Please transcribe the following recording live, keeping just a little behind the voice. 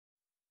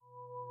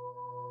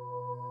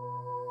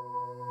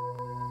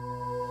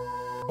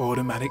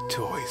automatic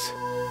toys.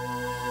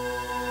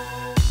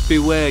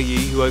 Beware ye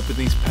who open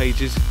these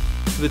pages,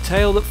 for the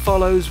tale that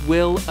follows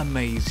will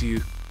amaze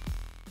you.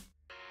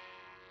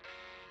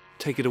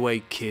 Take it away,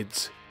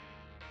 kids.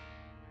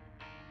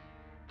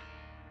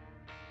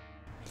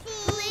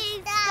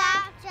 Please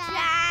stop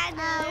trying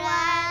to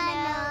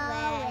run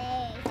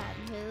away from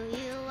who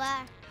you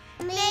are.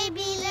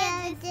 Maybe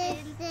learn the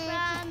distance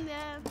from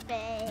your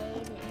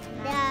baby.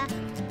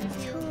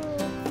 Too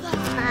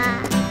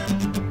far.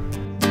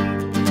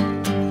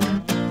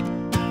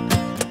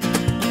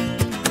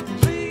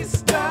 Please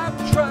stop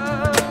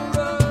trying to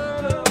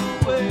run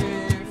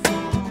away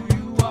from who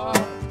you are.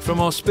 From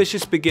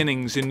auspicious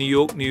beginnings in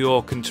New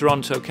York and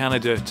Toronto,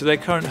 Canada, to their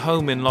current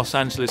home in Los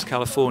Angeles,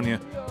 California,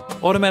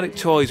 Automatic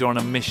Toys are on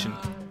a mission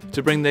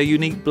to bring their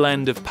unique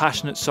blend of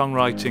passionate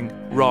songwriting,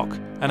 rock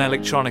and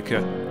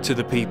electronica to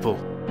the people.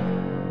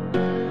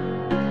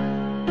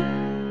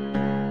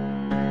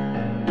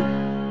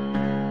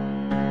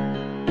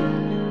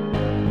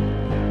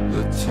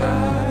 The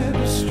tide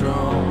is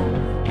strong,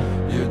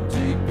 you're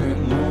deep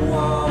in the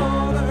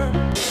water.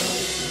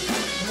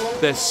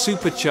 Their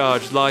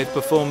supercharged live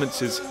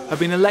performances have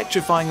been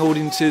electrifying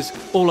audiences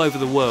all over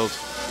the world.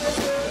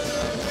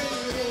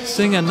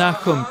 Singer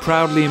Nachum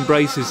proudly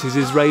embraces his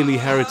Israeli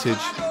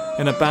heritage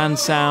in a band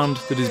sound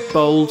that is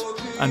bold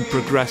and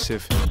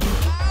progressive.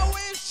 I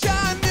wish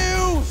I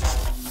knew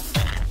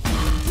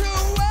to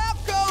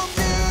welcome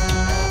you.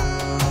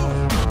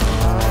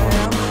 I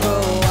am the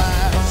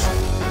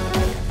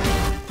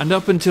last. And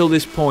up until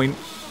this point,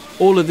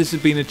 all of this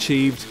has been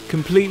achieved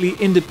completely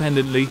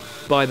independently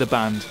by the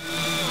band.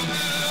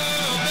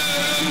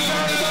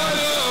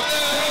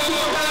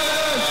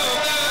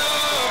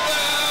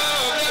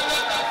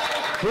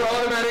 For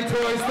Automatic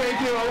Toys, thank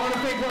you. I want to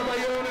thank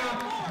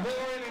Ramayona more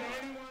than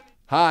anyone.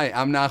 Hi,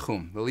 I'm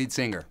Nachum, the lead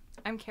singer.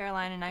 I'm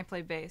Caroline and I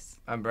play bass.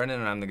 I'm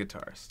Brendan and I'm the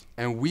guitarist.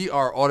 And we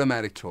are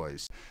Automatic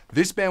Toys.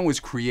 This band was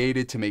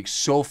created to make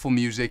soulful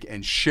music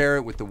and share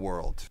it with the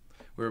world.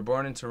 We were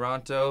born in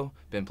Toronto,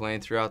 been playing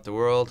throughout the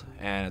world,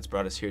 and it's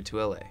brought us here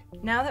to LA.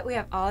 Now that we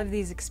have all of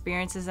these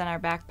experiences in our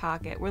back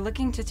pocket, we're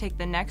looking to take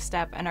the next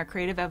step in our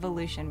creative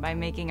evolution by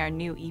making our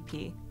new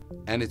EP.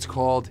 And it's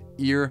called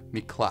EP-Eer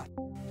Miklat.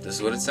 This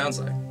is what it sounds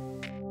like.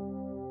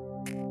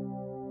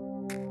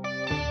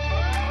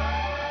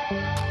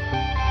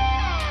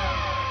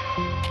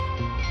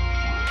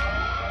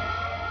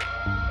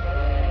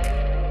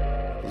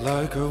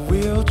 Like a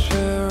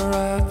wheelchair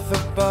at the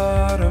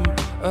bottom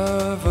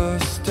of a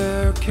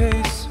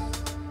staircase,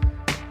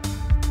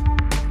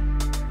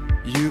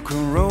 you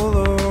can roll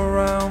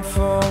around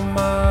for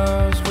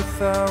miles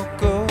without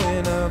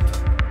going up.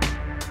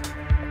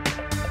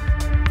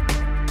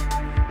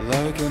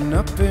 Like an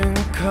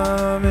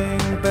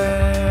up-and-coming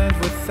band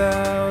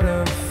without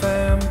a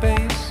fan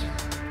base,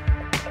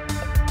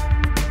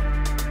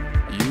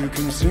 you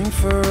can sing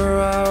for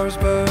hours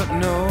but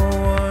no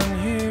one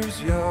hears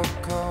your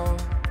call.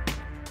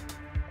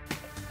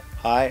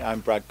 Hi, I'm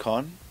Brad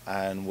Conn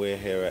and we're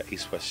here at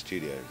East West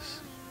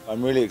Studios.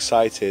 I'm really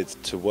excited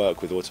to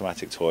work with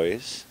Automatic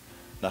Toys.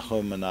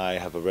 Nachum and I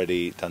have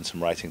already done some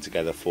writing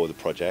together for the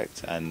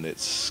project and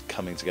it's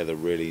coming together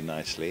really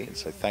nicely.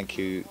 So thank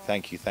you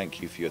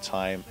for your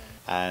time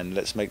and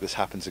let's make this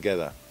happen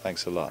together.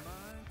 Thanks a lot.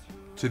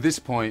 To this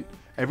point,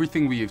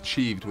 everything we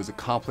achieved was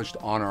accomplished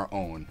on our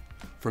own.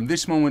 From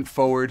this moment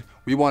forward,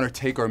 we want to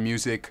take our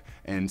music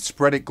and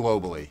spread it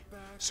globally.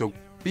 So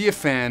be a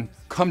fan,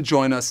 come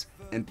join us,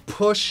 and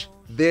push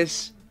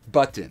this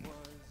button.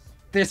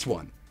 This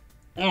one.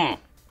 I hope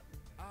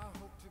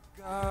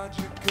to God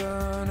you're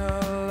gonna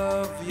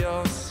love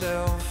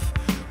yourself,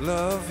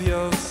 love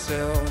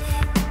yourself.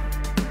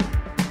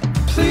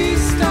 Please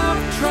stop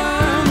trying.